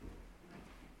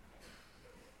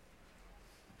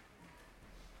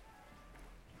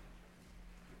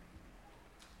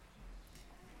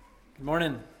Good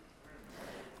morning.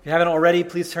 If you haven't already,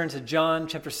 please turn to John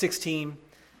chapter 16. We'll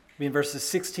be in verses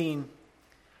 16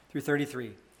 through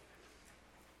 33.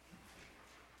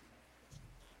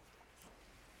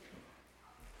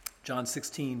 John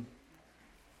 16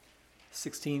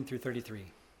 through 33.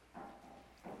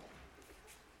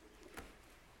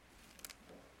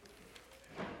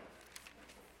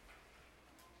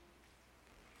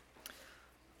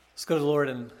 Let's go to the Lord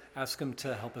and ask Him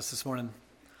to help us this morning.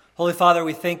 Holy Father,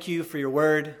 we thank you for your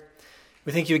word.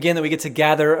 We thank you again that we get to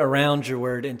gather around your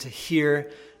word and to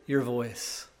hear your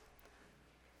voice.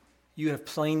 You have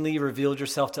plainly revealed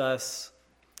yourself to us.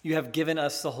 You have given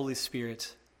us the Holy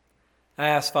Spirit. I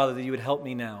ask, Father, that you would help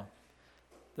me now,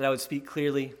 that I would speak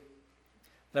clearly,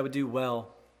 that I would do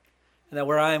well, and that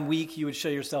where I am weak, you would show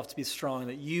yourself to be strong,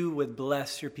 that you would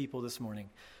bless your people this morning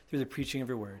through the preaching of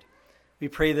your word. We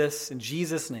pray this in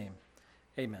Jesus' name.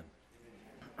 Amen.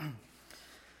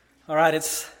 All right,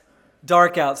 it's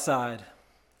dark outside.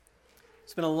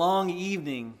 It's been a long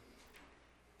evening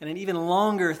and an even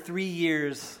longer 3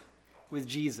 years with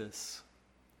Jesus.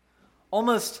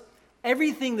 Almost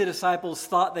everything the disciples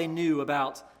thought they knew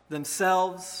about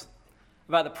themselves,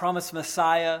 about the promised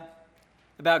Messiah,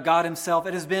 about God himself,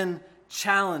 it has been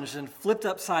challenged and flipped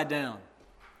upside down.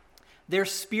 Their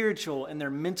spiritual and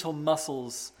their mental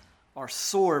muscles are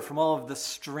sore from all of the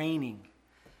straining.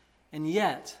 And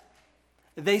yet,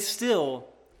 they still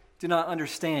do not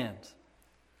understand.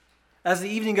 As the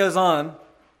evening goes on,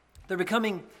 they're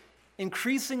becoming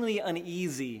increasingly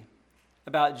uneasy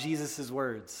about Jesus'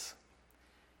 words.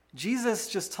 Jesus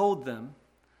just told them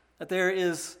that there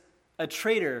is a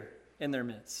traitor in their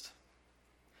midst.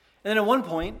 And then at one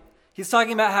point, he's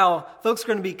talking about how folks are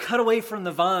going to be cut away from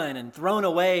the vine and thrown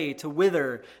away to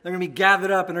wither. They're going to be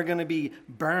gathered up and they're going to be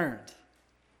burned.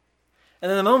 And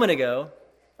then a moment ago,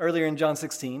 earlier in John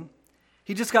 16,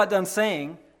 he just got done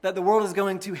saying that the world is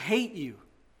going to hate you,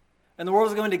 and the world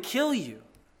is going to kill you,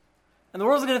 and the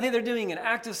world is going to think they're doing an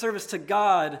act of service to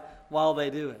God while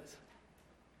they do it.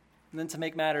 And then to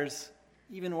make matters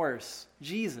even worse,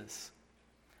 Jesus,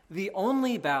 the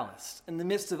only ballast in the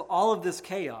midst of all of this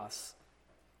chaos,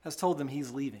 has told them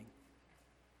he's leaving.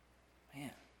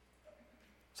 Man.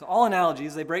 So all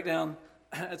analogies, they break down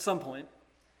at some point.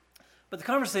 But the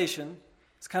conversation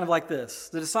is kind of like this.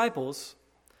 The disciples,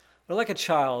 they're like a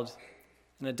child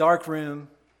in a dark room,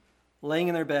 laying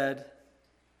in their bed,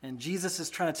 and Jesus is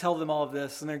trying to tell them all of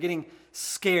this, and they're getting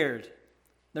scared.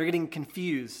 They're getting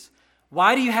confused.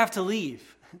 Why do you have to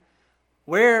leave?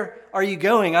 Where are you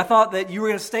going? I thought that you were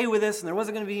going to stay with us, and there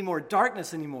wasn't going to be any more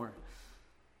darkness anymore.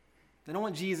 They don't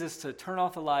want Jesus to turn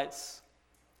off the lights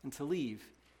and to leave.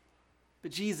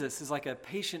 But Jesus is like a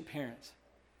patient parent.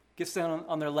 Gets down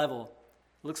on their level,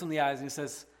 looks them in the eyes, and he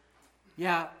says,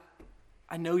 yeah,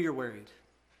 I know you're worried,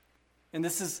 and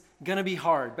this is going to be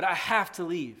hard, but I have to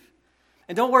leave.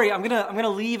 And don't worry, I'm gonna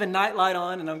leave a nightlight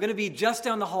on, and I'm going to be just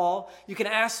down the hall. You can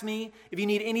ask me if you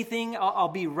need anything. I'll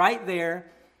be right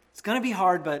there. It's going to be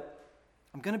hard, but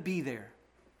I'm going to be there.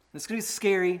 And it's going to be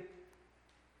scary,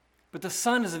 but the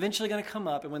sun is eventually going to come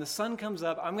up, and when the sun comes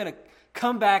up, I'm going to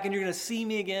come back, and you're going to see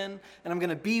me again, and I'm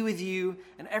going to be with you,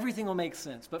 and everything will make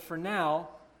sense. But for now,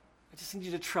 I just need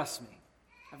you to trust me.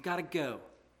 I've got to go.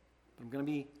 I'm going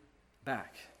to be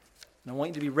back. And I want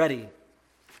you to be ready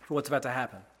for what's about to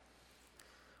happen.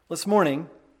 This morning,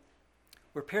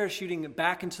 we're parachuting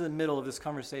back into the middle of this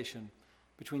conversation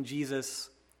between Jesus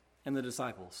and the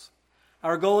disciples.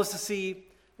 Our goal is to see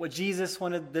what Jesus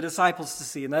wanted the disciples to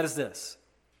see, and that is this.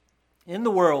 In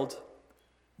the world,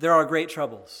 there are great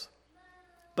troubles,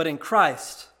 but in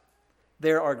Christ,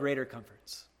 there are greater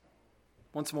comforts.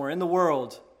 Once more, in the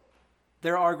world,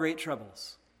 there are great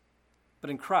troubles, but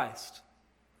in Christ,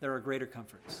 there are greater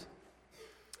comforts.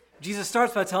 Jesus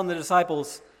starts by telling the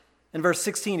disciples in verse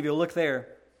 16, if you'll look there,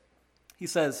 he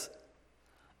says,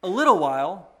 a little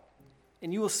while,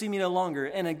 and you will see me no longer.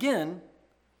 And again,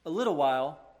 a little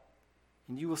while,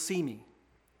 and you will see me.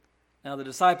 Now the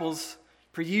disciples,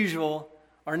 per usual,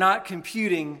 are not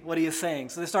computing what he is saying.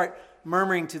 So they start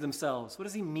murmuring to themselves, what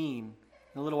does he mean?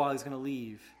 In a little while he's going to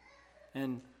leave.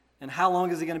 And how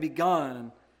long is he going to be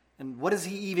gone? And what is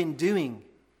he even doing?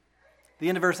 The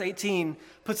end of verse 18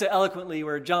 puts it eloquently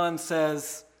where John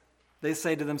says, they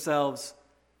say to themselves,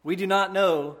 we do not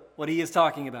know what he is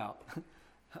talking about.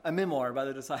 A memoir by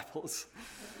the disciples.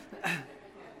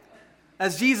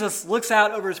 As Jesus looks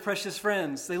out over his precious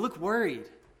friends, they look worried.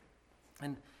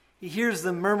 And he hears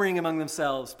them murmuring among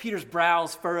themselves. Peter's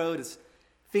brows furrowed, his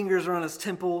fingers are on his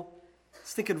temple.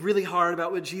 He's thinking really hard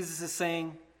about what Jesus is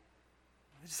saying.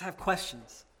 They just have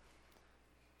questions.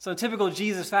 So in typical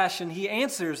Jesus fashion, he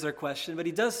answers their question, but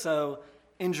he does so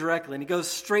indirectly, and he goes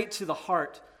straight to the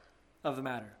heart of the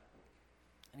matter.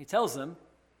 And he tells them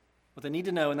what they need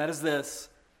to know, and that is this: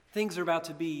 things are about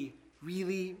to be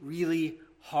really, really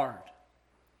hard.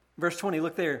 Verse 20,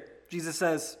 look there. Jesus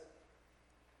says,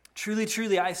 "Truly,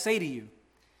 truly, I say to you,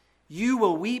 you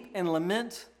will weep and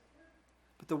lament,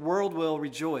 but the world will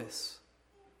rejoice."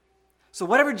 So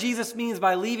whatever Jesus means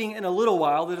by leaving in a little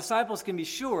while, the disciples can be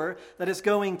sure that it's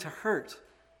going to hurt.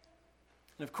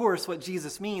 And of course, what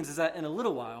Jesus means is that in a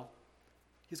little while,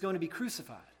 he's going to be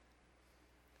crucified.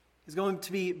 He's going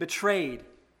to be betrayed.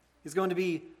 He's going to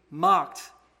be mocked.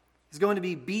 He's going to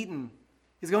be beaten.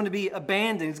 He's going to be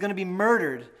abandoned. He's going to be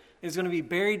murdered. He's going to be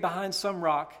buried behind some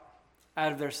rock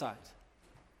out of their sight.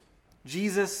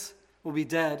 Jesus will be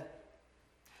dead,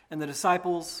 and the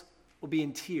disciples will be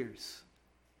in tears.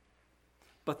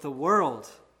 But the world,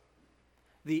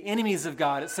 the enemies of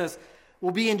God, it says,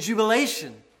 will be in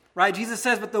jubilation, right? Jesus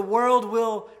says, but the world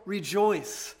will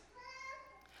rejoice.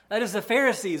 That is the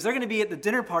Pharisees. They're going to be at the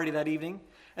dinner party that evening,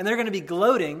 and they're going to be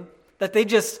gloating that they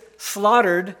just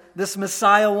slaughtered this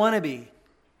Messiah wannabe.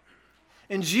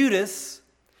 And Judas,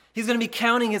 he's going to be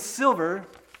counting his silver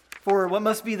for what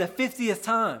must be the 50th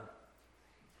time.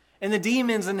 And the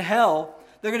demons in hell,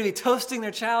 they're going to be toasting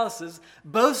their chalices,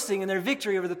 boasting in their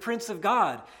victory over the Prince of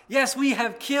God. Yes, we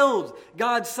have killed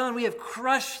God's Son. We have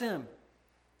crushed him.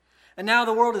 And now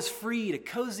the world is free to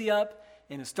cozy up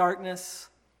in its darkness,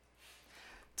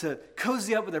 to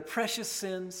cozy up with their precious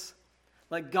sins,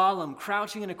 like Gollum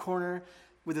crouching in a corner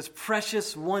with his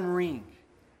precious one ring.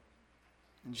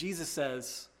 And Jesus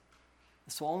says,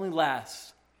 this will only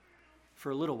last for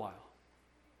a little while.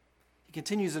 He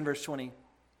continues in verse 20.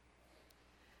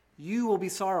 You will be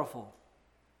sorrowful,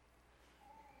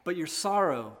 but your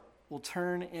sorrow will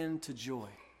turn into joy.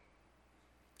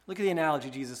 Look at the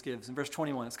analogy Jesus gives in verse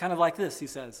 21. It's kind of like this, he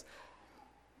says.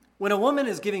 When a woman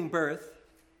is giving birth,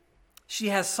 she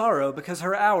has sorrow because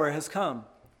her hour has come.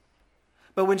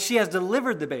 But when she has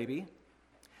delivered the baby,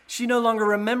 she no longer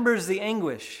remembers the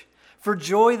anguish for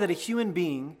joy that a human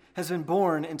being has been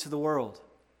born into the world.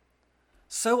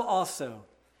 So also,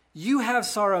 you have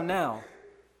sorrow now,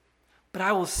 but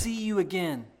I will see you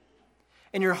again,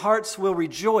 and your hearts will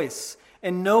rejoice,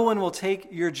 and no one will take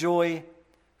your joy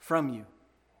from you.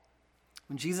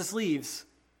 When Jesus leaves,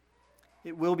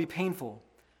 it will be painful,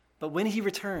 but when he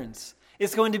returns,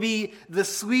 it's going to be the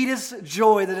sweetest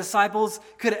joy the disciples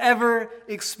could ever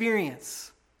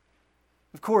experience.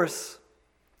 Of course,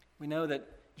 we know that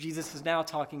Jesus is now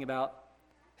talking about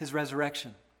his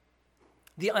resurrection.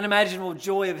 The unimaginable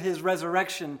joy of his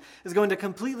resurrection is going to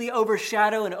completely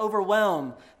overshadow and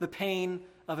overwhelm the pain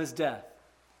of his death.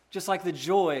 Just like the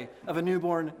joy of a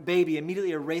newborn baby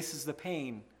immediately erases the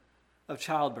pain of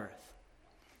childbirth.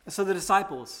 And so the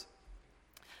disciples,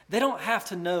 they don't have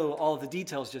to know all of the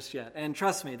details just yet. And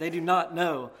trust me, they do not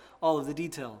know all of the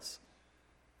details.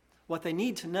 What they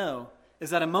need to know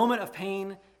is that a moment of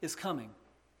pain is coming.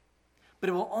 But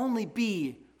it will only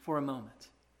be for a moment.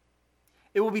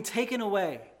 It will be taken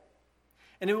away,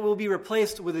 and it will be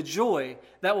replaced with a joy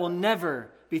that will never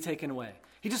be taken away.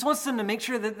 He just wants them to make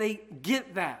sure that they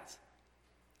get that.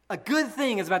 A good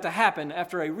thing is about to happen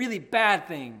after a really bad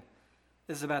thing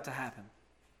is about to happen.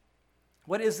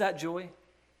 What is that joy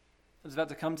that's about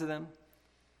to come to them?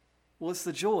 Well, it's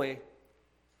the joy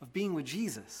of being with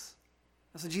Jesus.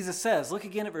 That's what Jesus says. Look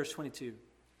again at verse 22.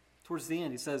 Towards the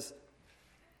end, he says,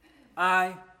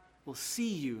 I will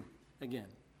see you again.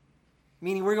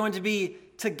 Meaning we're going to be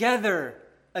together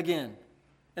again.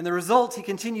 And the result, he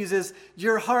continues, is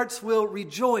your hearts will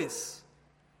rejoice,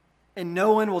 and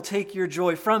no one will take your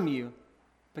joy from you,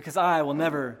 because I will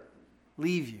never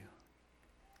leave you.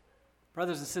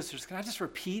 Brothers and sisters, can I just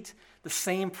repeat the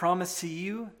same promise to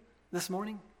you this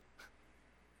morning?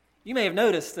 You may have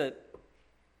noticed that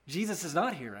Jesus is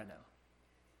not here right now.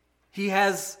 He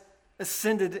has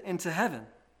ascended into heaven.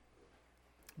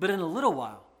 But in a little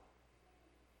while,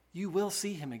 you will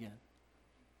see him again.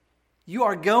 You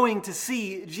are going to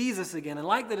see Jesus again. And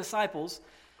like the disciples,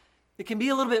 it can be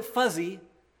a little bit fuzzy.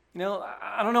 You know,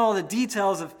 I don't know all the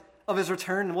details of his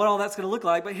return and what all that's going to look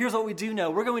like, but here's what we do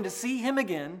know. We're going to see him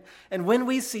again, and when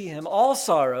we see him, all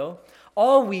sorrow,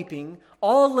 all weeping,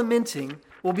 all lamenting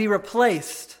will be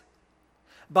replaced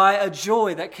by a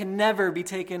joy that can never be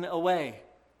taken away.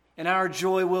 And our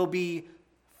joy will be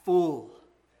full.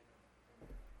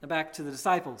 Now back to the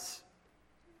disciples.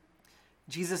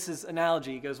 Jesus'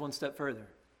 analogy goes one step further.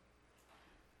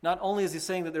 Not only is he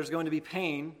saying that there's going to be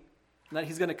pain, and that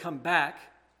he's going to come back,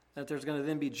 that there's going to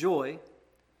then be joy,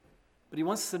 but he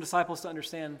wants the disciples to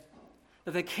understand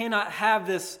that they cannot have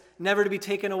this never to be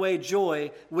taken away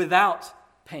joy without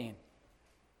pain.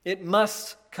 It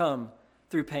must come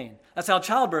through pain. That's how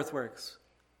childbirth works.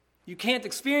 You can't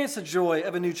experience the joy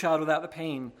of a new child without the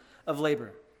pain of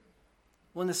labor.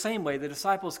 Well, in the same way, the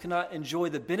disciples cannot enjoy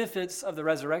the benefits of the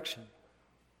resurrection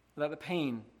without the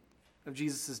pain of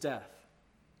Jesus' death.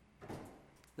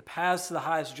 The paths to the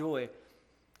highest joy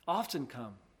often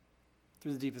come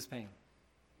through the deepest pain,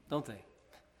 don't they?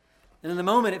 And in the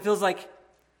moment, it feels like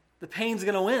the pain's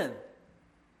going to win.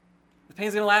 The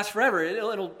pain's going to last forever.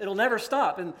 It'll never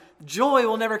stop. And joy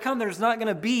will never come. There's not going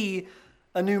to be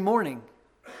a new morning.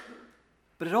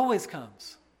 But it always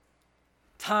comes.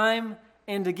 Time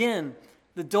and again,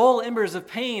 the dull embers of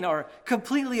pain are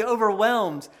completely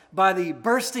overwhelmed by the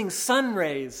bursting sun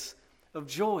rays of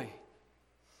joy.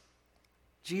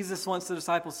 Jesus wants the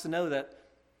disciples to know that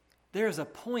there is a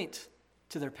point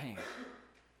to their pain.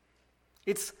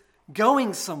 It's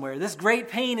going somewhere. This great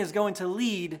pain is going to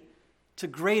lead to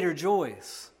greater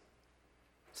joys.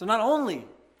 So not only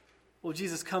will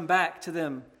Jesus come back to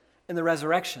them in the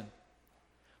resurrection,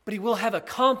 but he will have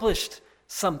accomplished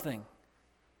something.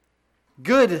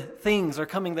 Good things are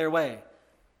coming their way.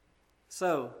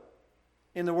 So,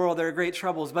 in the world there are great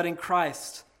troubles, but in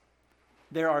Christ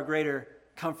there are greater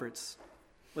comforts.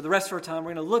 With the rest of our time,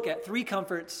 we're going to look at 3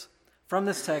 comforts from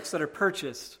this text that are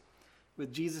purchased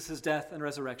with Jesus' death and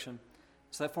resurrection.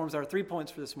 So that forms our 3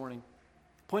 points for this morning.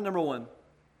 Point number 1,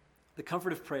 the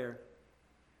comfort of prayer.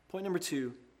 Point number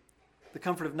 2, the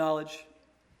comfort of knowledge.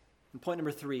 And point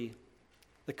number 3,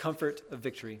 the comfort of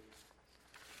victory.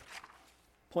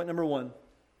 Point number 1,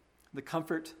 the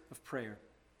comfort of prayer.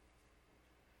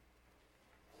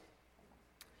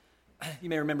 You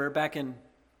may remember back in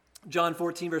John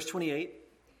 14, verse 28,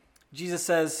 Jesus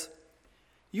says,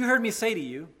 "You heard me say to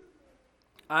you,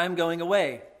 I am going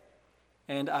away,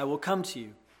 and I will come to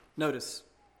you." Notice,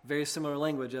 very similar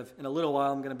language of, in a little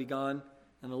while I'm going to be gone,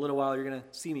 and in a little while you're going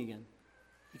to see me again.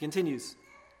 He continues,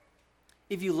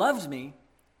 "If you loved me,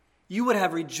 you would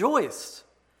have rejoiced,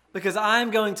 because I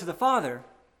am going to the Father,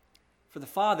 for the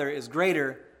Father is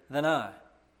greater than I."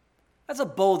 That's a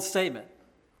bold statement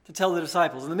to tell the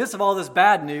disciples. In the midst of all this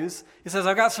bad news, he says,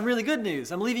 I've got some really good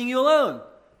news. I'm leaving you alone.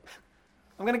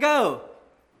 I'm going to go.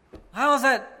 How is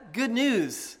that good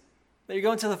news that you're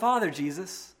going to the Father,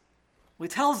 Jesus? Well,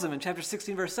 he tells them in chapter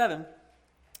 16, verse 7,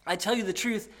 "I tell you the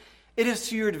truth, it is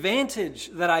to your advantage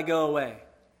that I go away.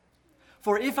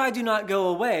 For if I do not go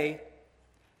away,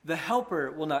 the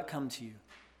Helper will not come to you.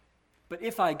 But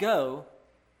if I go,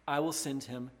 I will send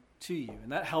him to you."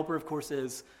 And that Helper, of course,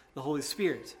 is the Holy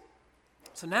Spirit.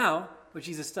 So now, what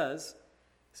Jesus does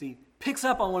is he picks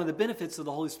up on one of the benefits of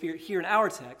the Holy Spirit here in our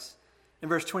text in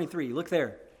verse 23. Look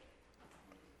there.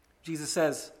 Jesus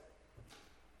says,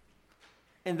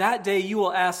 "In that day you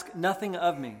will ask nothing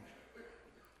of me.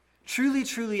 Truly,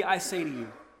 truly, I say to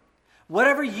you,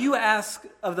 whatever you ask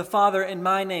of the Father in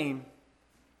my name,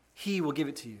 he will give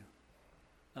it to you."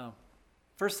 Now,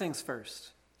 first things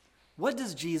first. What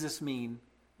does Jesus mean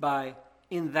by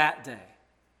 "in that day"?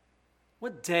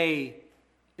 What day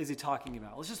is he talking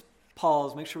about? Let's just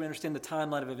pause, make sure we understand the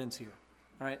timeline of events here.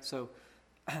 All right, so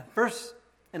first,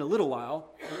 in a little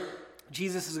while,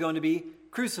 Jesus is going to be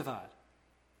crucified.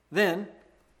 Then,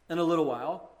 in a little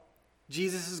while,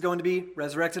 Jesus is going to be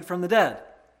resurrected from the dead.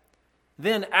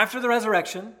 Then, after the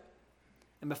resurrection,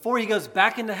 and before he goes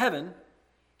back into heaven,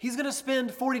 he's going to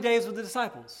spend 40 days with the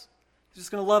disciples. He's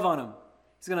just going to love on them.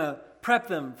 He's going to prep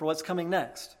them for what's coming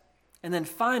next. And then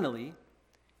finally,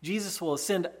 Jesus will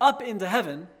ascend up into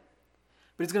heaven,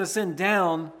 but he's going to send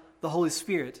down the Holy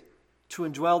Spirit to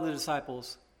indwell the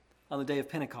disciples on the day of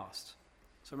Pentecost.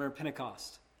 So remember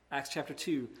Pentecost, Acts chapter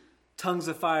 2, tongues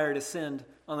of fire descend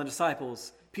on the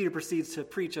disciples. Peter proceeds to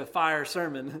preach a fire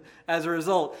sermon. As a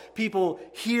result, people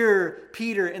hear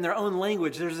Peter in their own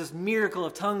language. There's this miracle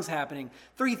of tongues happening.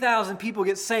 3,000 people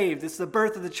get saved. It's the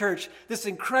birth of the church. This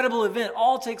incredible event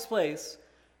all takes place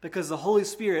because the Holy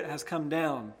Spirit has come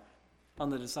down on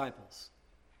the disciples.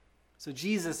 So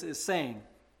Jesus is saying,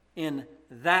 in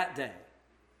that day,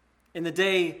 in the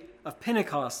day of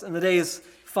Pentecost and the days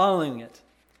following it,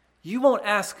 you won't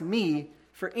ask me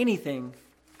for anything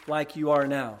like you are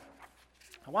now.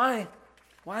 Why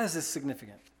is this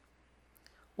significant?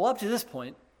 Well, up to this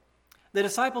point, the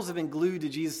disciples have been glued to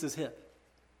Jesus' hip.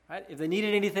 Right? If they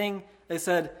needed anything, they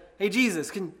said, "Hey, Jesus,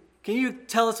 can you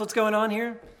tell us what's going on here?"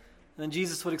 And then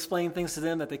Jesus would explain things to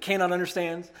them that they cannot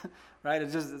understand. Right?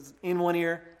 It's in one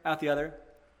ear, out the other.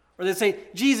 Or they'd say,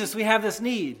 "Jesus, we have this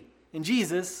need." And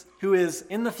Jesus, who is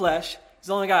in the flesh, he's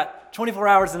only got 24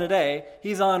 hours in a day,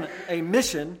 he's on a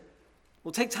mission,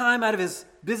 will take time out of his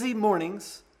busy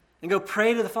mornings and go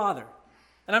pray to the Father.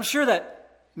 And I'm sure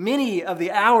that many of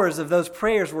the hours of those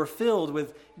prayers were filled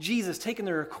with Jesus taking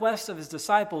the requests of his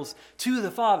disciples to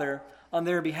the Father on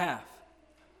their behalf.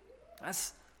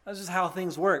 That's just how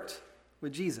things worked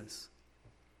with Jesus.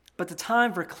 But the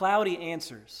time for cloudy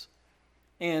answers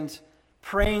and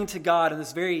praying to God in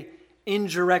this very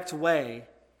indirect way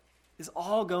is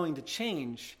all going to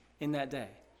change in that day.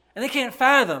 And they can't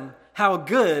fathom how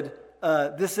good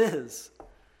this is.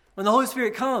 When the Holy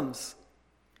Spirit comes,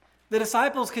 the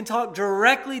disciples can talk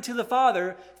directly to the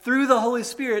Father through the Holy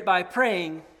Spirit by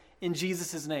praying in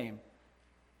Jesus' name.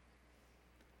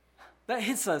 That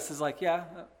hits us as like, yeah,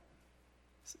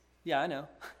 I know.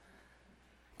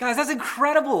 Guys, that's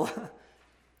incredible.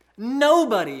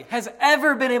 Nobody has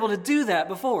ever been able to do that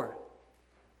before.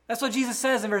 That's what Jesus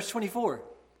says in verse 24.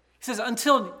 He says,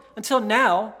 until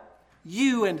now,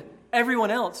 you and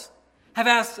everyone else have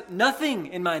asked nothing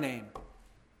in my name.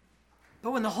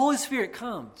 But when the Holy Spirit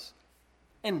comes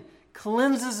and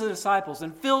cleanses the disciples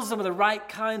and fills them with the right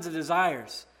kinds of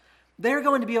desires, they're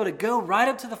going to be able to go right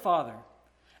up to the Father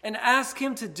and ask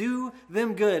him to do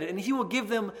them good, and he will give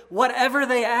them whatever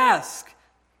they ask.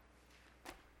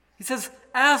 He says,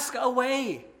 ask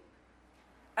away.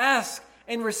 Ask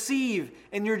and receive,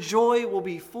 and your joy will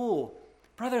be full.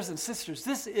 Brothers and sisters,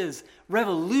 this is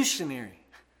revolutionary.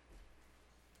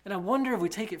 And I wonder if we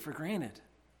take it for granted.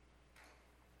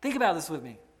 Think about this with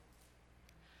me.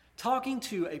 Talking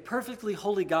to a perfectly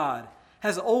holy God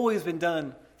has always been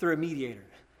done through a mediator.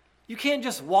 You can't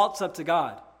just waltz up to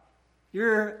God.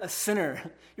 You're a sinner.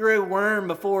 You're a worm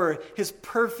before his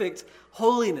perfect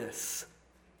holiness.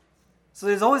 So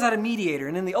there's always had a mediator.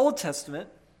 And in the Old Testament,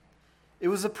 it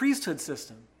was a priesthood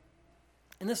system.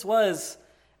 And this was,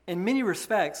 in many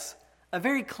respects, a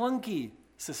very clunky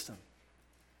system.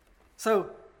 So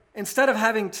instead of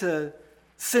having to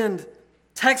send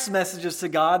text messages to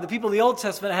God, the people of the Old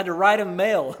Testament had to write him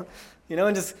mail.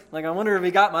 And just like, I wonder if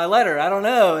he got my letter. I don't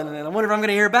know. And I wonder if I'm going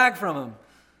to hear back from him.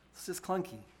 It's just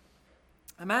clunky.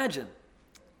 Imagine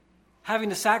having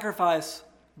to sacrifice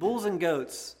bulls and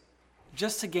goats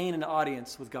just to gain an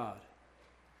audience with God.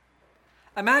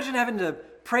 Imagine having to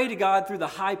pray to God through the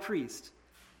high priest.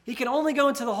 He can only go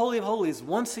into the Holy of Holies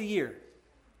once a year.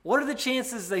 What are the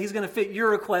chances that he's going to fit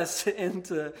your request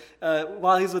into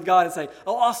while he's with God and say,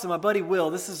 oh, awesome, my buddy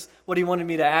Will, this is what he wanted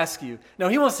me to ask you. No,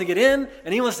 he wants to get in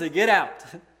and he wants to get out.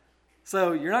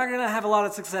 So you're not going to have a lot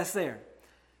of success there.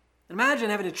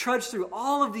 Imagine having to trudge through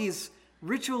all of these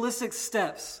ritualistic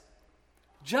steps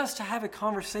just to have a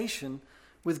conversation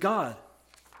with God.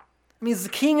 I mean, he's the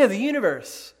king of the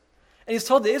universe. And he's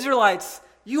told the Israelites,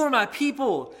 you are my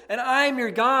people and I am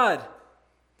your God.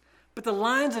 But the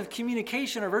lines of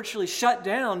communication are virtually shut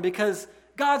down because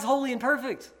God's holy and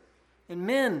perfect, and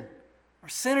men are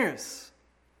sinners.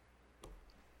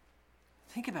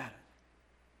 Think about it.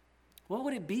 What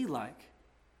would it be like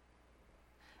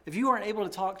if you aren't able to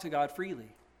talk to God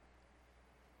freely?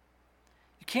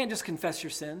 You can't just confess your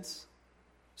sins.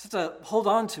 You just have to hold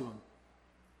on to them.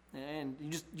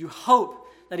 And you hope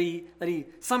that he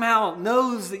somehow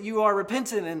knows that you are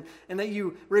repentant and that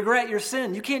you regret your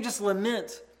sin. You can't just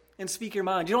lament and speak your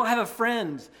mind. You don't have a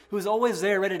friend who is always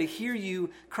there ready to hear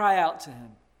you cry out to him.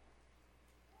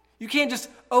 You can't just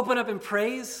open up in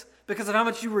praise because of how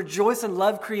much you rejoice and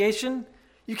love creation.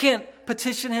 You can't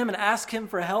petition him and ask him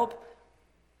for help.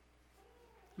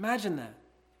 Imagine that.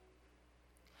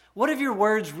 What if your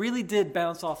words really did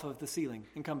bounce off of the ceiling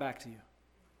and come back to you?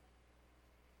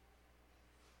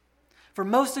 For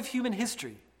most of human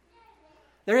history,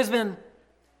 there has been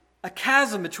a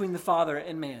chasm between the Father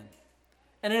and man.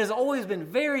 And it has always been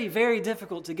very, very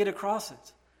difficult to get across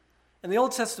it. In the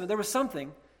Old Testament, there was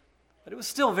something, but it was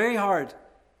still very hard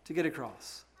to get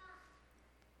across.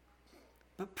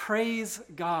 But praise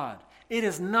God, it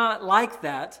is not like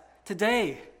that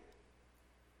today.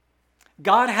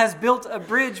 God has built a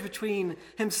bridge between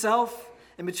himself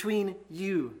and between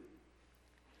you.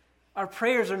 Our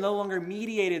prayers are no longer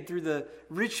mediated through the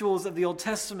rituals of the Old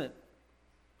Testament.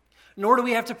 Nor do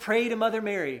we have to pray to Mother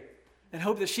Mary and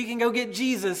hope that she can go get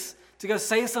Jesus to go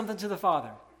say something to the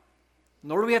Father.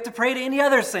 Nor do we have to pray to any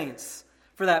other saints,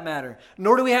 for that matter.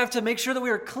 Nor do we have to make sure that we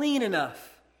are clean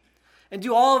enough and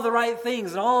do all of the right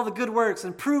things and all of the good works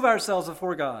and prove ourselves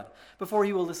before God before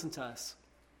he will listen to us.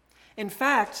 In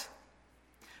fact,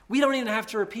 we don't even have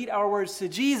to repeat our words to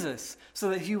Jesus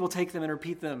so that he will take them and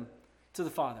repeat them to the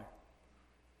Father.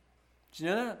 Did you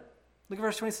know that? Look at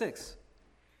verse 26.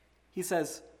 He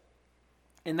says,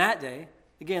 in that day,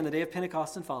 again, the day of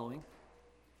Pentecost and following,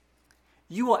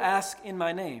 you will ask in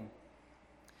my name.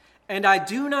 And I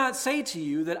do not say to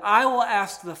you that I will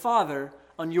ask the Father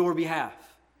on your behalf.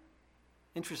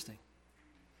 Interesting.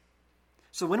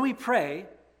 So when we pray,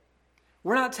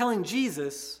 We're not telling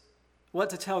Jesus what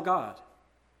to tell God.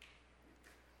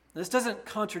 This doesn't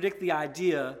contradict the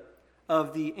idea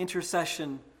of the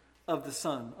intercession of the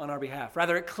Son on our behalf.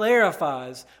 Rather, it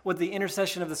clarifies what the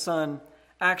intercession of the Son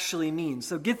actually means.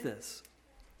 So get this.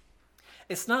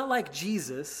 It's not like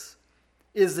Jesus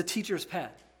is the teacher's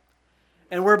pet,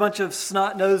 and we're a bunch of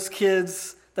snot-nosed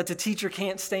kids that the teacher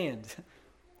can't stand.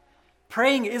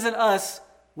 Praying isn't us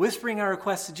whispering our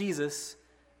requests to Jesus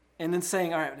and then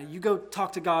saying, all right, you go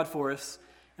talk to God for us,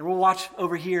 and we'll watch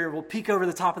over here, we'll peek over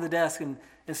the top of the desk and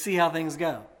see how things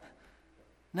go.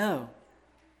 No.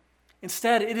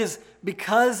 Instead, it is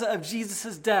because of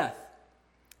Jesus' death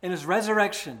and his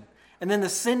resurrection, and then the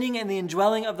sending and the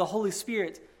indwelling of the Holy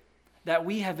Spirit, that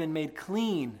we have been made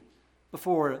clean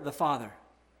before the Father.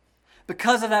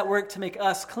 Because of that work to make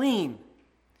us clean,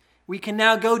 we can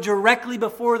now go directly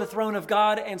before the throne of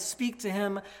God and speak to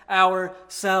him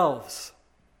ourselves.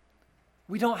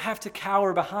 We don't have to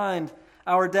cower behind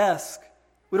our desk.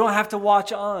 We don't have to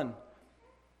watch on.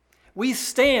 We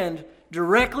stand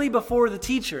directly before the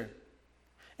teacher,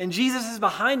 and Jesus is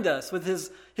behind us with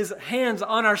his hands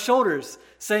on our shoulders,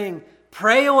 saying,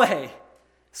 pray away,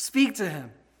 speak to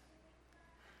him.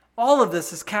 All of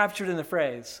this is captured in the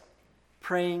phrase,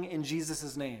 praying in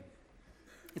Jesus' name.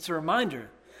 It's a reminder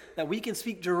that we can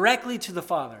speak directly to the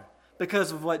Father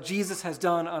because of what Jesus has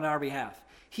done on our behalf.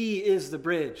 He is the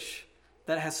bridge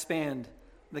that has spanned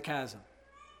the chasm.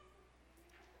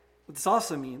 What this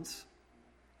also means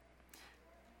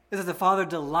is that the Father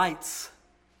delights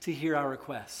to hear our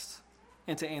requests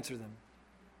and to answer them.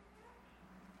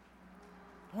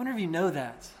 I wonder if you know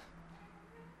that.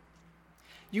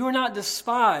 You are not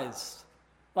despised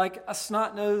like a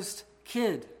snot-nosed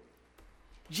kid.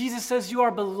 Jesus says you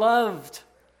are beloved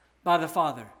by the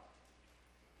Father.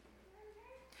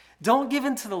 Don't give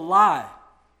in to the lie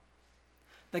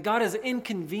that God is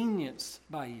inconvenienced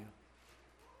by you,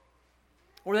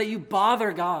 or that you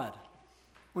bother God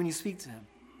when you speak to him,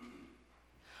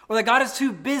 or that God is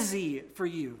too busy for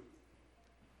you,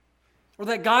 or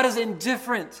that God is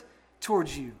indifferent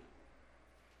towards you.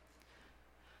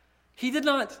 He did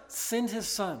not send his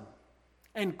Son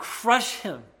and crush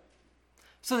him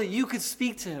so that you could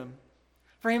speak to him,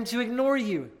 for him to ignore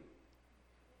you.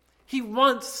 He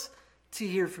wants to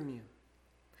hear from you.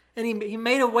 And he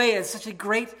made a way at such a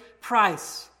great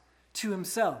price to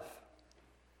himself.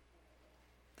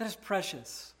 That is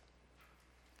precious.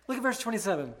 Look at verse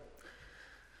 27.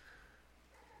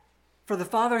 For the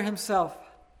Father himself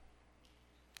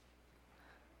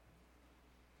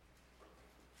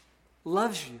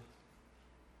loves you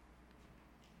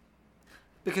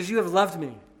because you have loved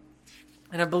me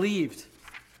and have believed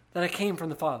that I came from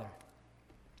the Father.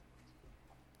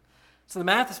 So the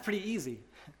math is pretty easy.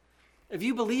 If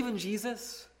you believe in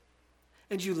Jesus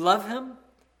and you love him,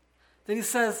 then he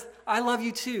says, I love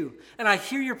you too, and I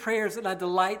hear your prayers and I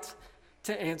delight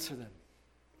to answer them.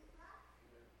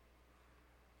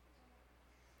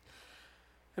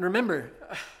 And remember,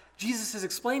 Jesus is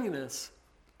explaining this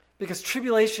because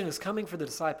tribulation is coming for the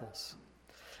disciples,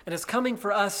 and it's coming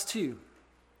for us too.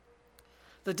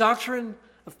 The doctrine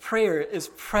of prayer is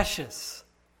precious,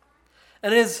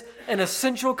 and it is an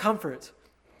essential comfort.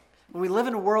 When we live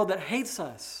in a world that hates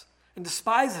us and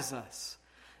despises us,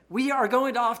 we are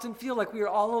going to often feel like we are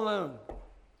all alone,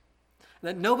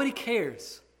 that nobody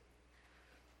cares.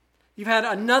 You've had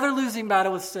another losing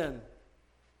battle with sin,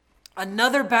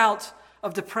 another bout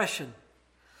of depression,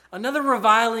 another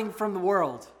reviling from the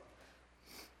world.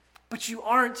 But you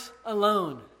aren't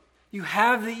alone. You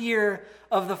have the ear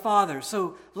of the Father.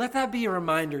 So let that be a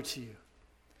reminder to you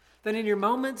that in your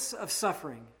moments of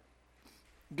suffering,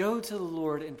 go to the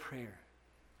Lord in prayer.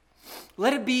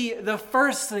 Let it be the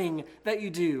first thing that you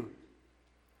do,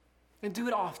 and do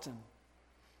it often.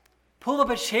 Pull up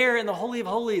a chair in the Holy of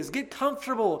Holies. Get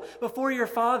comfortable before your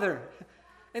Father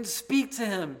and speak to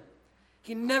him.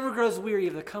 He never grows weary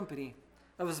of the company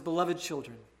of his beloved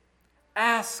children.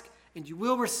 Ask, and you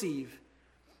will receive,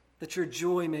 that your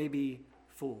joy may be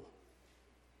full.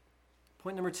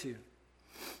 Point number 2,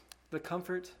 the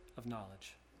comfort of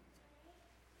knowledge.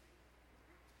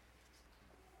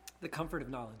 The comfort of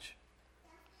knowledge.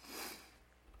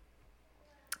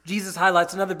 Jesus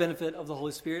highlights another benefit of the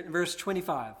Holy Spirit in verse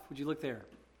 25. Would you look there?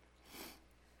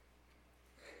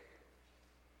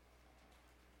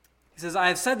 He says, I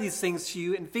have said these things to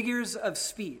you in figures of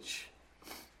speech,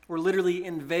 or literally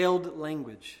in veiled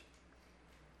language.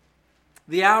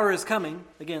 The hour is coming,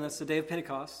 again, that's the day of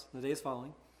Pentecost, the days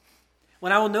following,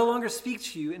 when I will no longer speak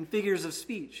to you in figures of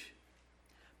speech,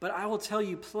 but I will tell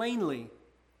you plainly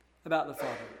about the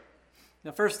Father.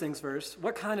 Now, first things first,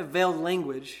 what kind of veiled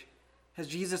language has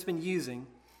Jesus been using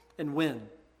and when.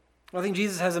 I think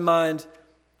Jesus has in mind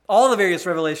all the various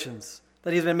revelations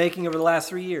that he's been making over the last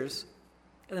 3 years,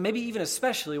 and then maybe even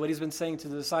especially what he's been saying to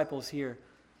the disciples here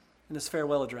in this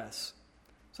farewell address.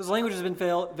 So his language has been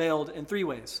veiled in 3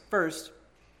 ways. First,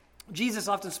 Jesus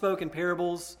often spoke in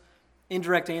parables,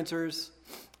 indirect answers,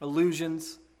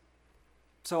 allusions.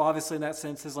 So obviously in that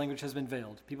sense, his language has been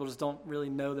veiled. People just don't really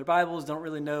know their Bibles, don't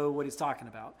really know what he's talking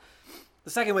about. The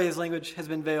second way his language has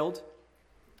been veiled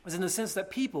is in the sense that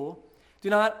people do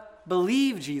not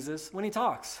believe Jesus when he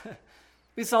talks.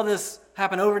 We saw this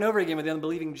happen over and over again with the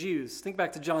unbelieving Jews. Think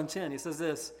back to John 10. He says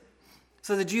this.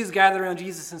 So the Jews gathered around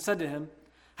Jesus and said to him,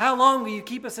 "How long will you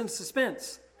keep us in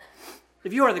suspense?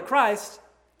 If you are the Christ,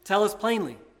 tell us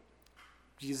plainly."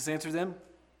 Jesus answered them,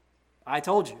 "I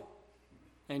told you,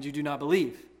 and you do not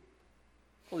believe."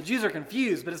 Well, the Jews are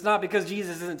confused, but it's not because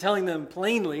Jesus isn't telling them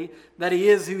plainly that he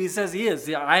is who he says he is.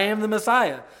 I am the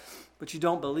Messiah, but you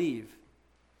don't believe.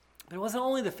 But it wasn't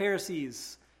only the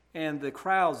Pharisees and the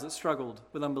crowds that struggled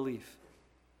with unbelief.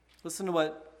 Listen to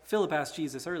what Philip asked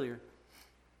Jesus earlier.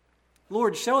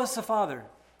 "Lord, show us the Father,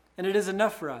 and it is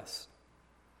enough for us."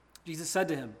 Jesus said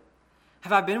to him,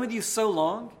 "Have I been with you so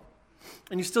long,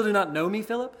 and you still do not know me,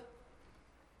 Philip?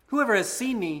 Whoever has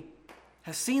seen me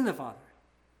has seen the Father.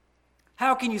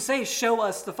 How can you say, 'Show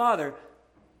us the Father'?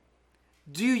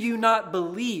 Do you not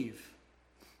believe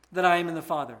that I am in the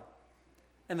Father,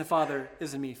 and the Father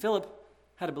is in me?" Philip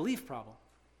had a belief problem.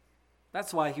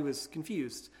 That's why he was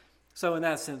confused. So in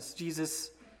that sense,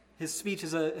 Jesus, his speech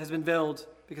has been veiled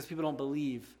because people don't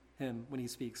believe him when he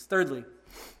speaks. Thirdly,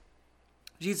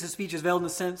 Jesus' speech is veiled in the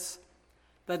sense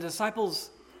that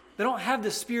disciples, they don't have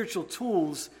the spiritual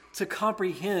tools to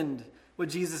comprehend what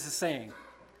Jesus is saying.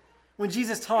 When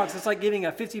Jesus talks, it's like giving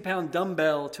a 50-pound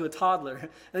dumbbell to a toddler.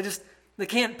 They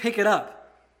can't pick it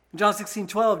up. In John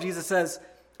 16:12, Jesus says,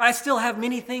 "I still have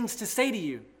many things to say to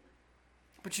you,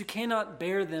 but you cannot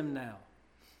bear them now."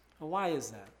 Well, why is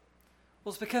that?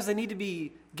 Well, it's because they need to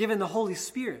be given the Holy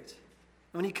Spirit.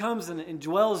 When he comes and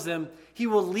indwells them, he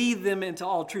will lead them into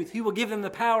all truth. He will give them the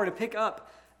power to pick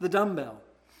up the dumbbell.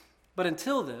 But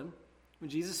until then, when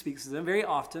Jesus speaks to them, very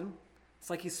often, it's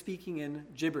like he's speaking in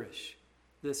gibberish,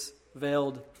 this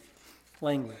veiled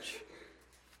language.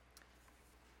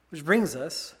 Which brings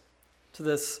us to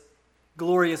this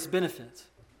glorious benefit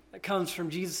that comes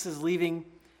from Jesus'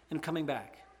 leaving and coming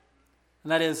back.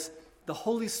 And that is the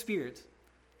Holy Spirit.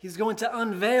 He's going to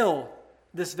unveil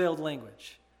this veiled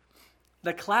language.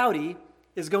 The cloudy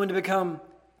is going to become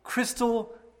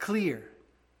crystal clear.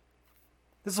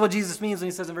 This is what Jesus means when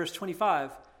he says in verse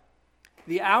 25,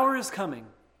 "The hour is coming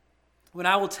when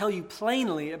I will tell you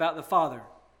plainly about the Father,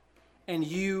 and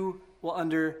you will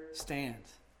understand."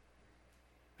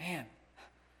 Man,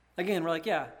 again, we're like,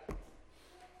 yeah,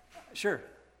 sure,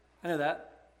 I know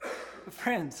that. But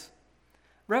friends,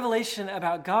 revelation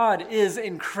about God is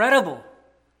incredible.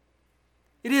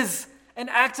 It is an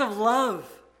act of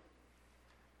love,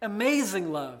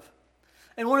 amazing love,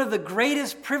 and one of the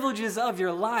greatest privileges of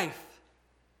your life.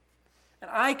 And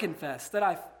I confess that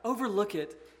I overlook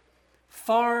it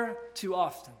far too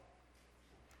often.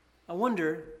 I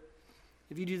wonder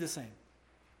if you do the same.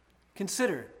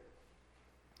 Consider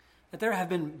that there have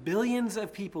been billions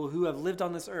of people who have lived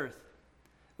on this earth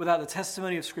without the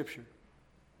testimony of Scripture,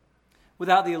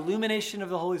 without the illumination of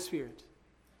the Holy Spirit,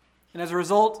 and as a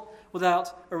result,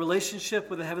 without a relationship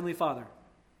with the Heavenly Father.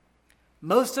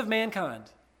 Most of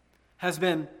mankind has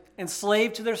been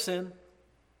enslaved to their sin,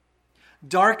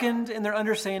 darkened in their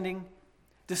understanding,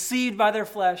 deceived by their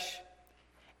flesh,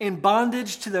 in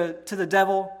bondage to the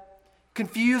devil,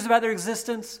 confused about their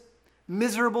existence,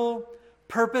 miserable,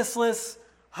 purposeless,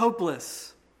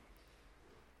 hopeless.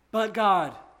 But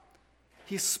God,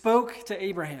 he spoke to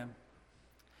Abraham.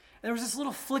 And there was this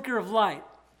little flicker of light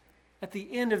at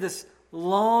the end of this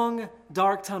long,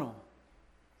 dark tunnel.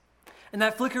 And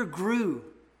that flicker grew.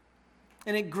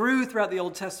 And it grew throughout the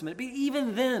Old Testament. But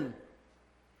even then,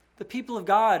 the people of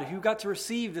God who got to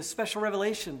receive this special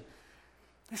revelation,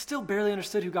 they still barely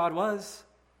understood who God was.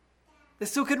 They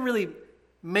still couldn't really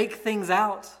make things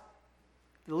out.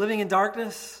 They're living in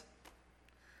darkness.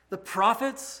 The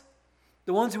prophets,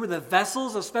 the ones who were the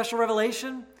vessels of special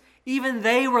revelation, even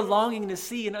they were longing to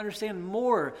see and understand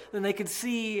more than they could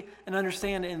see and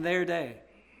understand in their day.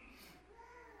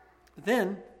 But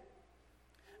then,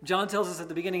 John tells us at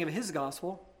the beginning of his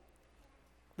gospel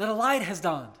that a light has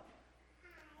dawned.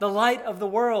 The light of the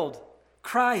world,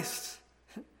 Christ,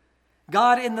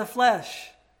 God in the flesh.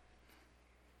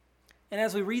 And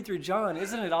as we read through John,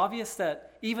 isn't it obvious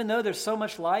that even though there's so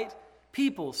much light,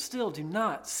 people still do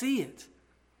not see it?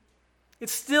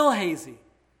 It's still hazy.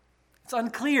 It's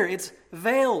unclear. It's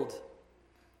veiled.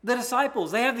 The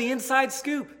disciples, they have the inside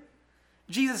scoop.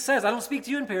 Jesus says, I don't speak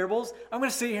to you in parables. I'm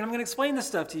going to sit here and I'm going to explain this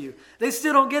stuff to you. They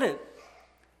still don't get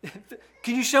it.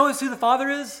 Can you show us who the Father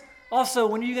is? Also,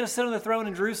 when are you going to sit on the throne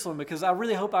in Jerusalem? Because I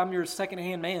really hope I'm your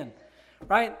second-hand man.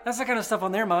 Right? That's the kind of stuff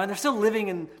on their mind. They're still living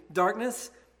in darkness,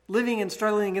 living and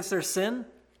struggling against their sin.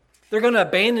 They're going to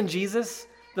abandon Jesus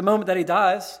the moment that he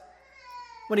dies.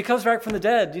 When he comes back from the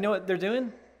dead, do you know what they're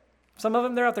doing? Some of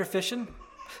them, they're out there fishing.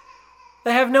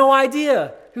 They have no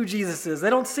idea who Jesus is. They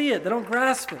don't see it. They don't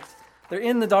grasp it. They're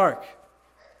in the dark.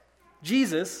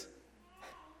 Jesus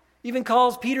even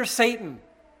calls Peter Satan.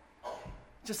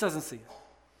 Just doesn't see it.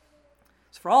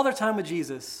 So for all their time with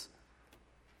Jesus,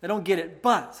 they don't get it.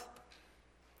 But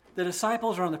the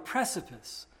disciples are on the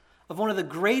precipice of one of the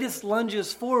greatest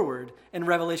lunges forward in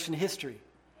Revelation history.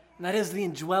 And that is the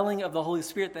indwelling of the Holy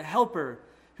Spirit, the helper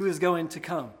who is going to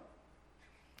come.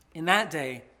 In that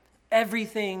day,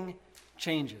 everything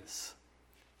changes.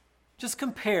 Just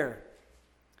compare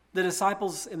the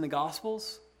disciples in the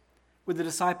Gospels with the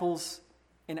disciples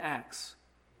in Acts.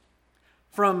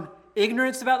 From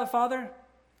ignorance about the Father,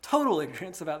 total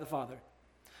ignorance about the Father,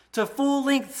 to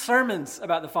full-length sermons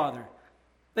about the Father.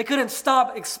 They couldn't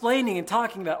stop explaining and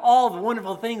talking about all the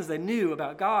wonderful things they knew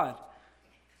about God.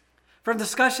 From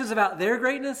discussions about their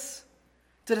greatness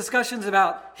to discussions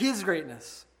about his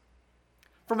greatness.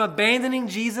 From abandoning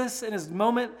Jesus in his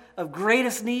moment of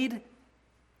greatest need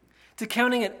to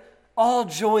counting it all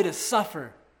joy to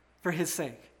suffer for his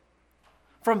sake.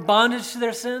 From bondage to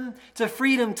their sin to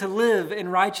freedom to live in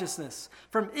righteousness.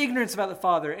 From ignorance about the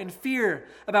Father and fear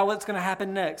about what's going to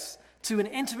happen next to an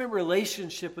intimate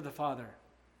relationship with the Father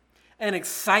and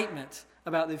excitement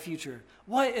about the future.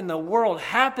 What in the world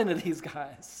happened to these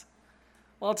guys?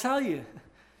 Well, I'll tell you.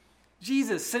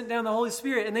 Jesus sent down the Holy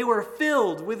Spirit and they were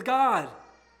filled with God.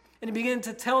 And he began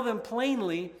to tell them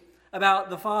plainly about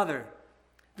the Father.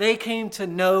 They came to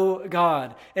know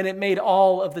God, and it made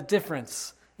all of the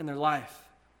difference in their life.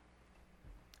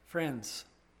 Friends,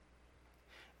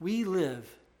 we live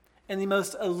in the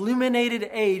most illuminated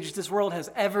age this world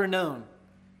has ever known.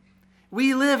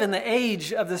 We live in the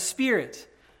age of the Spirit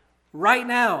right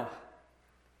now.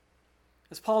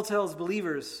 As Paul tells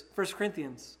believers, 1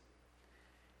 Corinthians,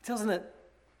 he tells them that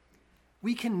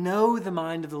we can know the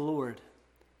mind of the Lord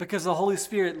because the Holy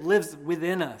Spirit lives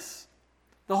within us.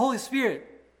 The Holy Spirit,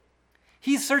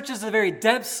 he searches the very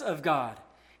depths of God.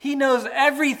 He knows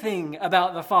everything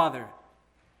about the Father.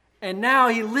 And now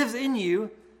he lives in you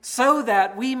so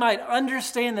that we might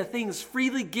understand the things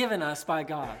freely given us by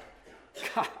God.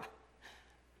 God.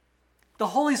 The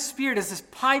Holy Spirit is this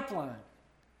pipeline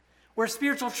where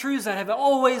spiritual truths that have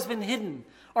always been hidden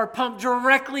are pumped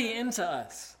directly into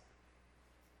us.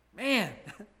 Man,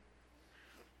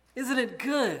 isn't it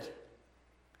good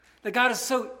that God is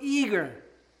so eager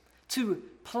to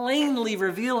plainly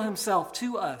reveal himself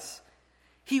to us?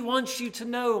 He wants you to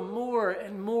know more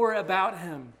and more about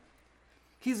him.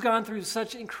 He's gone through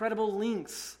such incredible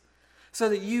lengths so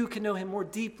that you can know him more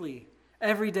deeply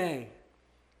every day.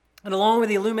 And along with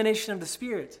the illumination of the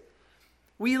Spirit,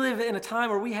 we live in a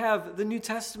time where we have the New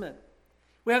Testament.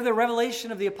 We have the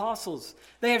revelation of the apostles.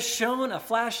 They have shown a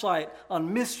flashlight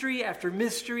on mystery after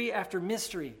mystery after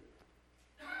mystery.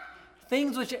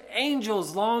 Things which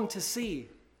angels long to see,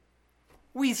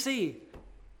 we see.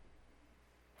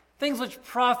 Things which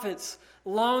prophets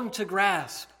long to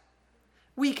grasp,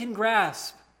 we can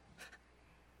grasp.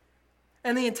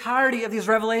 And the entirety of these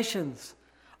revelations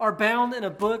are bound in a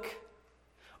book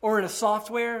or in a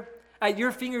software at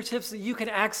your fingertips that you can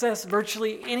access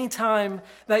virtually any time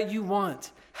that you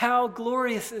want. How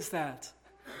glorious is that?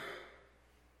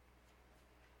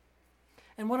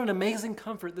 And what an amazing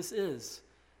comfort this is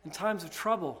in times of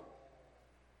trouble.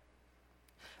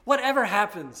 Whatever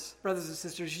happens, brothers and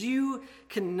sisters, you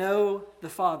can know the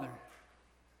Father.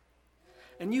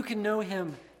 And you can know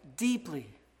him deeply,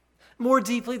 more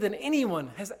deeply than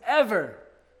anyone has ever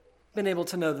been able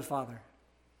to know the Father.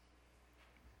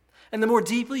 And the more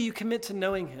deeply you commit to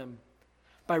knowing him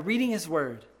by reading his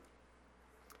word,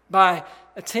 by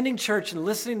attending church and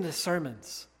listening to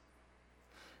sermons,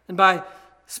 and by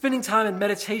spending time in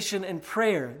meditation and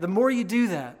prayer, the more you do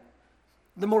that,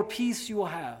 the more peace you will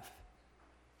have.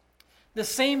 The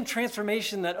same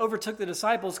transformation that overtook the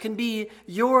disciples can be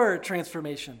your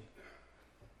transformation.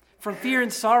 From fear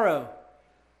and sorrow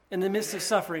in the midst of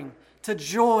suffering to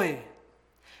joy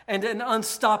and an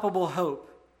unstoppable hope.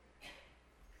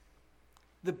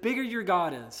 The bigger your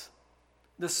God is,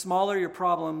 the smaller your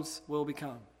problems will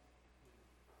become.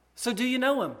 So do you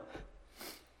know him?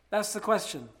 That's the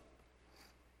question.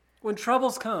 When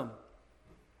troubles come,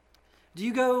 do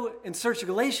you go and search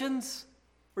Galatians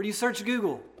or do you search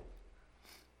Google?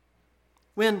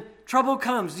 When trouble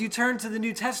comes, do you turn to the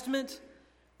New Testament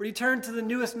or do you turn to the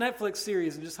newest Netflix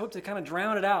series and just hope to kind of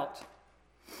drown it out?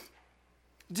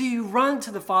 Do you run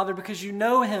to the Father because you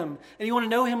know Him and you want to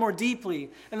know Him more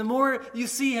deeply? And the more you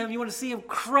see Him, you want to see Him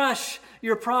crush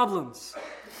your problems.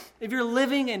 If you're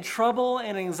living in trouble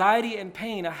and anxiety and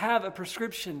pain, I have a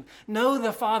prescription. Know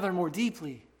the Father more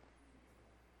deeply.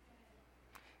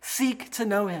 Seek to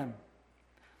know Him.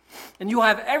 And you will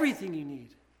have everything you need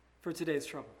for today's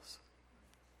troubles.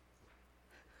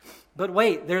 But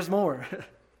wait, there's more.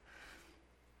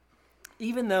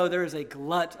 Even though there is a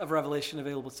glut of revelation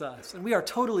available to us, and we are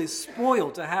totally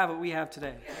spoiled to have what we have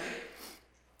today,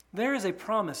 there is a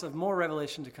promise of more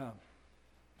revelation to come.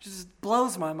 It just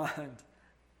blows my mind.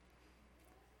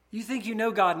 You think you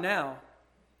know God now,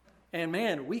 and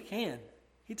man, we can.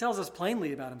 He tells us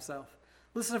plainly about Himself.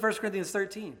 Listen to 1 Corinthians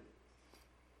 13.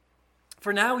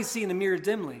 For now we see in a mirror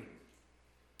dimly,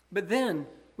 but then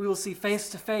we will see face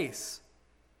to face.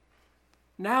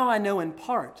 Now I know in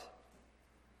part,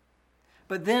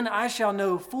 but then I shall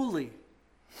know fully,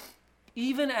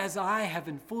 even as I have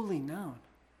been fully known.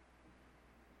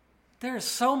 There is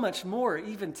so much more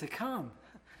even to come.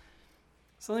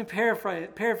 So let me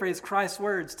paraphrase Christ's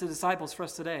words to disciples for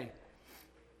us today.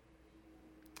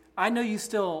 I know you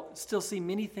still see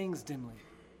many things dimly.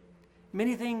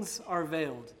 Many things are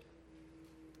veiled.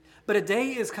 But a day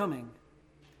is coming,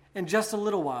 in just a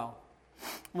little while,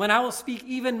 when I will speak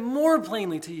even more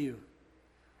plainly to you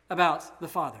about the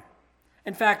Father.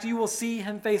 In fact, you will see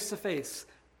Him face to face,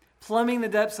 plumbing the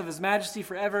depths of His majesty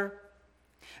forever,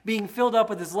 being filled up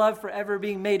with His love forever,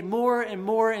 being made more and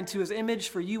more into His image,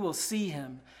 for you will see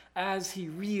Him as He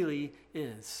really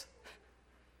is.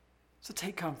 So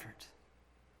take comfort.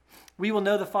 We will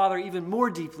know the Father even more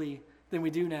deeply than we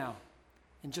do now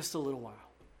in just a little while.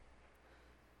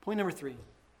 Point number 3,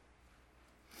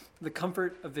 the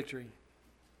comfort of victory.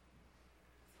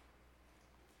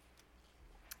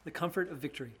 The comfort of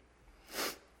victory.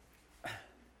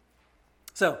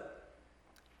 So,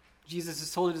 Jesus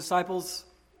has told His disciples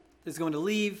that He's going to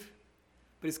leave,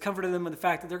 but He's comforted them with the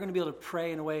fact that they're going to be able to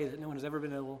pray in a way that no one has ever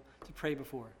been able to pray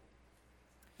before.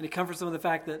 And He comforts them with the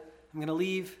fact that I'm going to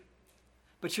leave,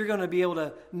 but you're going to be able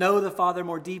to know the Father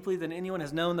more deeply than anyone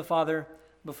has known the Father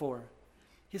before.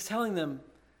 He's telling them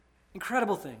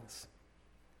incredible things.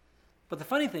 But the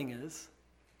funny thing is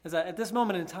that at this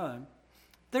moment in time,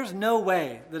 there's no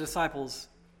way the disciples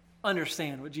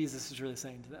understand what Jesus is really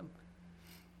saying to them.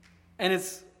 And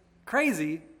it's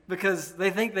crazy because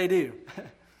they think they do.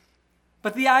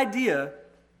 But the idea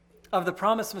of the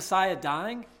promised Messiah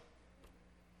dying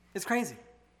is crazy.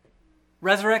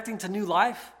 Resurrecting to new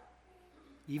life,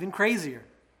 even crazier.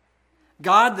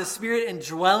 God, the Spirit,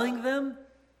 indwelling them,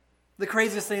 the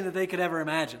craziest thing that they could ever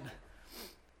imagine.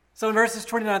 So in verses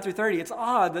 29 through 30, it's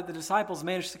odd that the disciples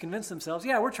managed to convince themselves,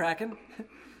 yeah, we're tracking.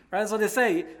 Right? That's what they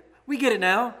say. We get it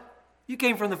now. You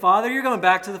came from the Father. You're going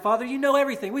back to the Father. You know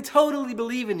everything. We totally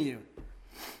believe in you.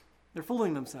 They're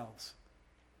fooling themselves.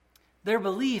 Their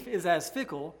belief is as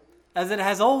fickle as it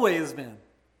has always been.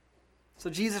 So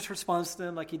Jesus responds to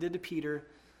them like He did to Peter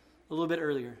a little bit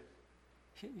earlier.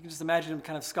 You can just imagine Him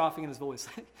kind of scoffing in His voice.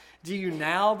 Do you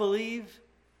now believe?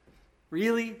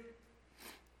 Really?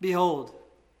 Behold,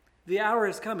 the hour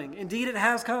is coming. Indeed, it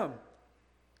has come,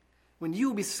 when you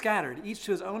will be scattered, each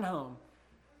to his own home,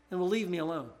 and will leave me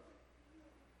alone.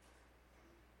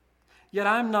 Yet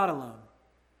I am not alone,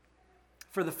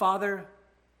 for the Father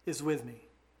is with me.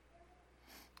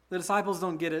 The disciples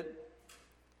don't get it,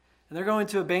 and they're going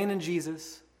to abandon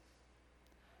Jesus.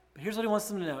 But here's what He wants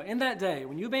them to know. In that day,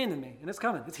 when you abandon me, and it's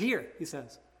coming, it's here, He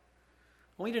says,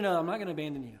 I want you to know I'm not going to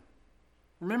abandon you.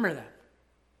 Remember that.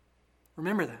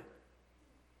 Remember that.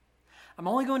 I'm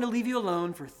only going to leave you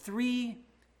alone for 3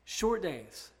 short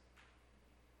days.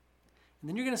 And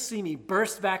then you're going to see me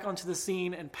burst back onto the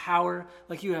scene in power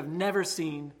like you have never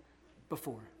seen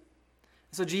before.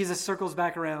 So Jesus circles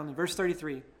back around in verse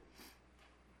 33.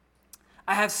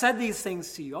 I have said these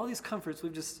things to you, all these comforts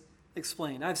we've just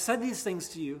explained. I have said these things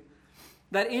to you,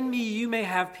 that in me you may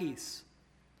have peace.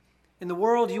 In the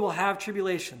world you will have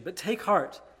tribulation, but take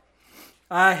heart.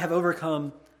 I have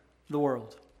overcome the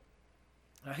world.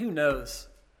 Now, who knows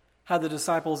how the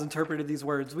disciples interpreted these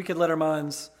words? We could let our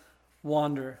minds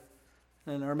wander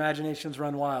and our imaginations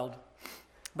run wild.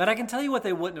 But I can tell you what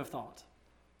they wouldn't have thought.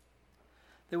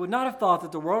 They would not have thought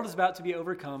that the world is about to be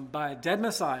overcome by a dead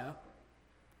Messiah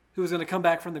who is going to come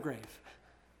back from the grave.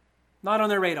 Not on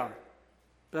their radar,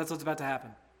 but that's what's about to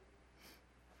happen.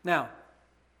 Now,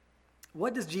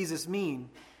 what does Jesus mean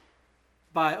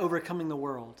by overcoming the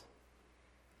world?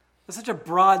 That's such a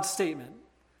broad statement.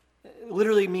 It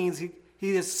literally means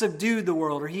he has subdued the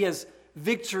world, or he has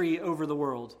victory over the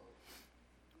world?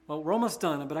 Well, we're almost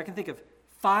done, but I can think of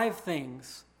 5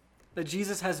 things that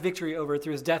Jesus has victory over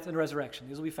through his death and resurrection.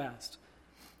 These will be fast.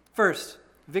 First,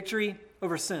 victory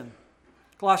over sin.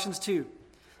 Colossians 2.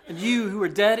 And you who were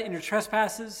dead in your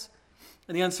trespasses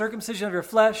and the uncircumcision of your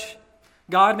flesh,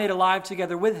 God made alive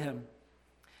together with him,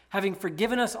 having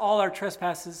forgiven us all our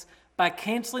trespasses by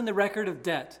canceling the record of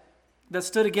debt that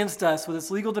stood against us with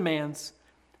its legal demands.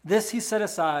 This he set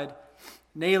aside,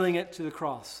 nailing it to the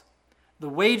cross. The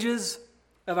wages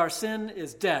of our sin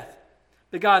is death.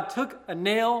 But God took a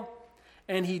nail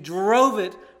and he drove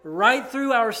it right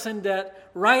through our sin debt,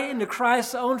 right into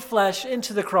Christ's own flesh,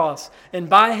 into the cross. And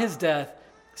by his death,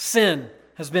 sin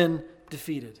has been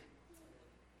defeated.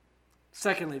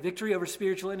 Secondly, victory over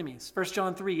spiritual enemies. 1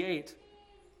 John 3:8.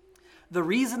 The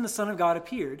reason the Son of God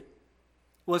appeared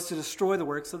was to destroy the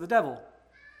works of the devil.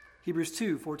 Hebrews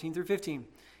 2:14-15.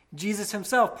 Jesus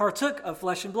himself partook of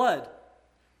flesh and blood,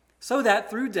 so that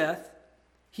through death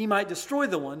he might destroy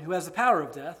the one who has the power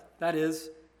of death, that is,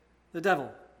 the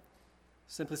devil.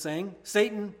 Simply saying,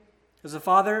 Satan is the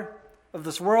father of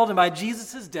this world, and by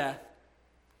Jesus' death,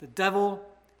 the devil,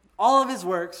 all of his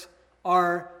works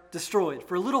are destroyed.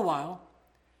 For a little while,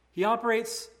 he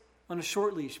operates on a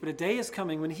short leash, but a day is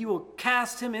coming when he will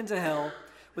cast him into hell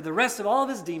with the rest of all of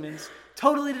his demons,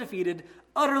 totally defeated,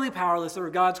 utterly powerless over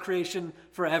God's creation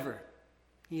forever.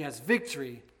 He has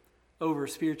victory over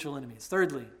spiritual enemies.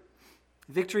 Thirdly,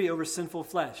 victory over sinful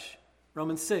flesh.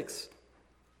 Romans 6.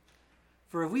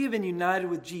 For if we have been united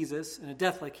with Jesus in a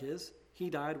death like his, he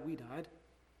died, we died,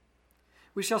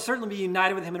 we shall certainly be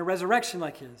united with him in a resurrection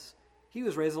like his. He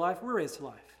was raised to life, we're raised to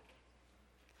life.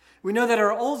 We know that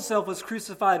our old self was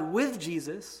crucified with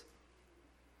Jesus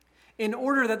in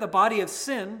order that the body of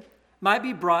sin might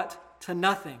be brought to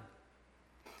nothing,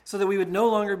 so that we would no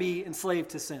longer be enslaved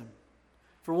to sin.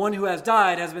 For one who has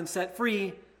died has been set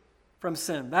free from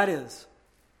sin. That is,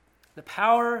 the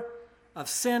power of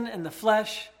sin in the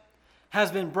flesh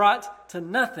has been brought to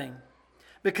nothing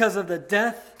because of the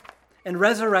death and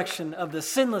resurrection of the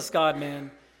sinless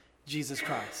God-man, Jesus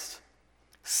Christ.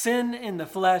 Sin in the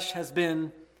flesh has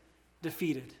been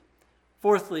defeated.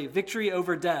 Fourthly, victory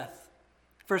over death.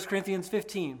 1 Corinthians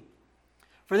 15.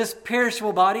 For this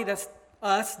perishable body, that's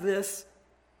us, this,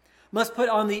 must put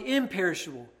on the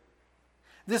imperishable.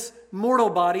 This mortal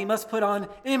body must put on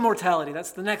immortality.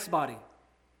 That's the next body.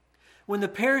 When the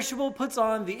perishable puts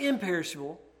on the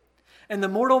imperishable, and the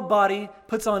mortal body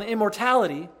puts on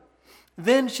immortality,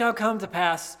 then shall come to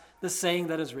pass the saying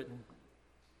that is written.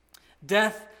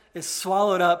 Death is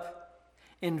swallowed up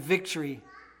in victory.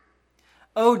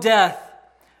 O death,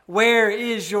 where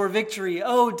is your victory?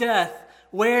 O death,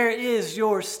 where is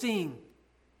your sting?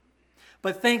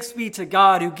 But thanks be to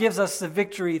God who gives us the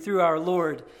victory through our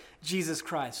Lord Jesus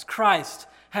Christ. Christ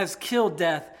has killed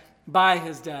death by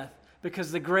his death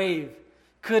because the grave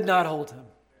could not hold him.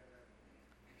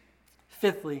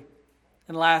 Fifthly,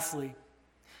 and lastly,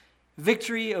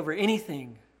 victory over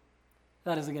anything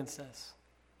that is against us.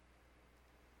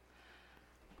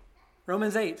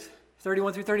 Romans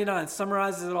 8:31-39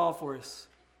 summarizes it all for us.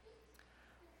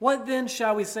 What then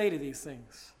shall we say to these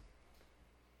things?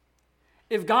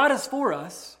 If God is for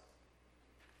us,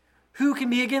 who can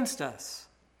be against us?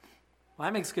 Well,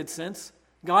 that makes good sense.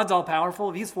 God's all-powerful.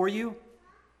 If he's for you,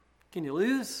 can you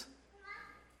lose?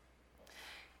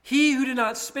 He who did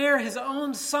not spare his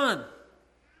own son,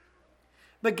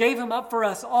 but gave him up for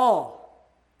us all,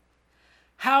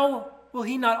 how will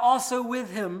he not also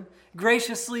with him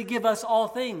graciously give us all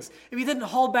things? If he didn't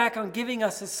hold back on giving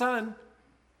us his son,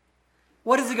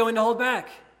 what is he going to hold back?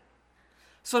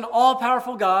 So an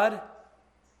all-powerful God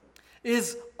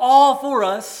is all for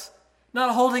us,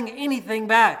 not holding anything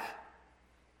back.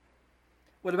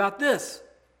 What about this?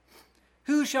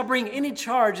 Who shall bring any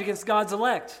charge against God's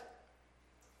elect?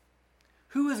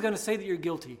 Who is going to say that you're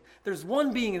guilty? There's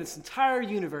one being in this entire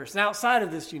universe and outside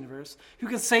of this universe who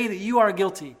can say that you are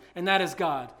guilty, and that is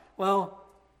God. Well,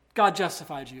 God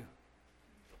justified you.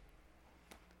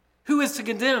 Who is to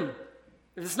condemn?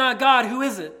 If it's not God, who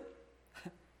is it?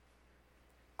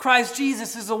 Christ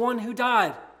Jesus is the one who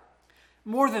died.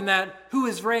 More than that, who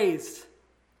is raised?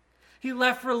 He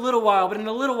left for a little while, but in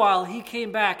a little while he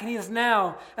came back, and he is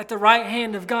now at the right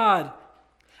hand of God,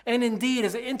 and indeed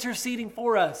is interceding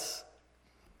for us.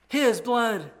 His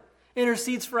blood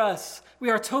intercedes for us. We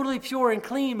are totally pure and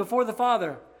clean before the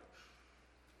Father.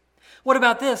 What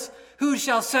about this? Who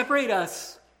shall separate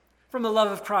us from the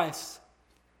love of Christ?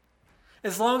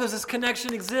 As long as this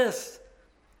connection exists,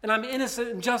 and I'm innocent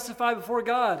and justified before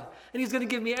God, and he's going to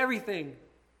give me everything,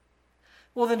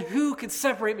 well then who could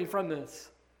separate me from this?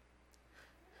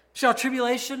 Shall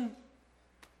tribulation,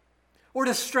 or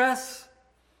distress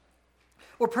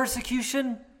or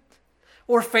persecution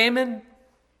or famine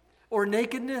or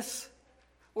nakedness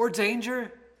or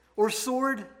danger or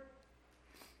sword?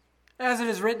 As it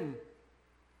is written,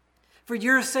 for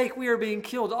your sake we are being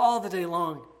killed all the day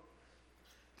long.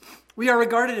 We are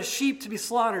regarded as sheep to be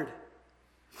slaughtered.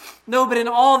 No, but in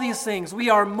all these things we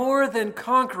are more than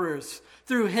conquerors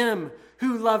through him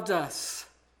who loved us.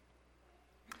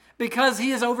 Because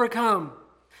he has overcome,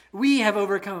 we have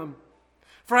overcome.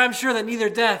 For I am sure that neither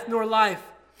death nor life,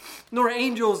 nor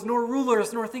angels, nor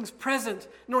rulers, nor things present,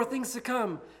 nor things to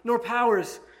come, nor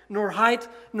powers, nor height,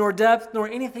 nor depth, nor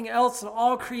anything else in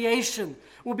all creation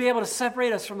will be able to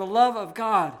separate us from the love of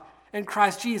God and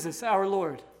Christ Jesus our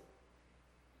Lord.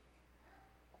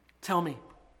 Tell me,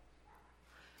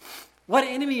 what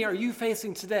enemy are you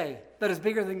facing today that is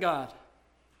bigger than God?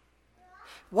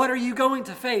 What are you going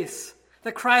to face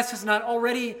that Christ has not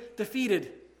already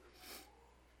defeated?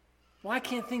 Well, I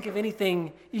can't think of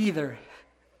anything either.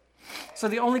 So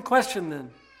the only question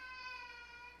then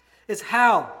is,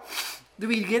 how do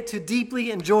we get to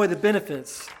deeply enjoy the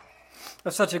benefits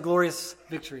of such a glorious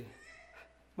victory?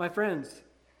 My friends,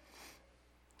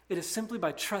 it is simply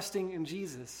by trusting in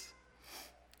Jesus.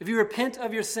 If you repent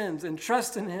of your sins and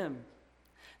trust in him,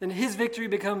 then his victory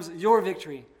becomes your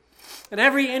victory. And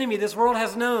every enemy this world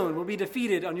has known will be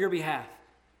defeated on your behalf.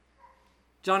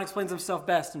 John explains himself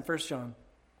best in 1 John.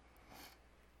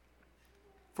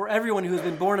 For everyone who has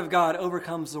been born of God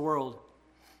overcomes the world.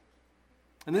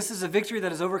 And this is a victory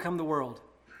that has overcome the world,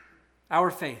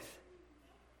 our faith.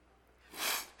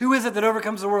 Who is it that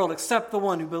overcomes the world except the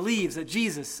one who believes that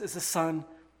Jesus is the Son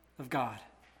of God?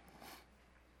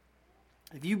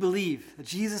 If you believe that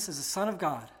Jesus is the Son of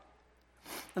God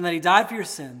and that he died for your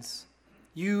sins,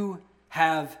 you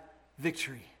have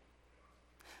victory.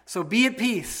 So be at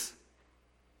peace.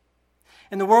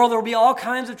 In the world there will be all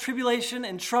kinds of tribulation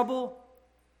and trouble,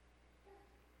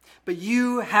 but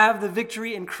you have the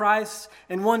victory in Christ,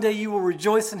 and one day you will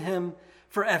rejoice in him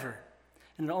forever.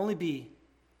 And it'll only be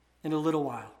in a little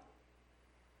while.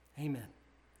 Amen.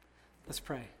 Let's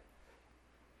pray.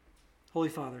 Holy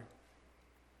Father,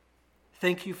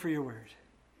 thank you for your word.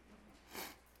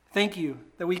 Thank you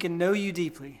that we can know you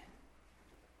deeply,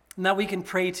 and that we can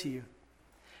pray to you,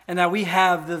 and that we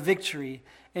have the victory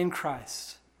in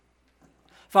Christ.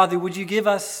 Father, would you give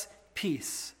us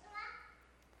peace?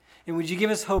 And would you give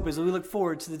us hope as we look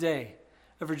forward to the day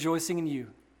of rejoicing in you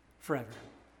forever?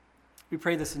 We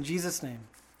pray this in Jesus' name.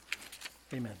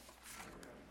 Amen.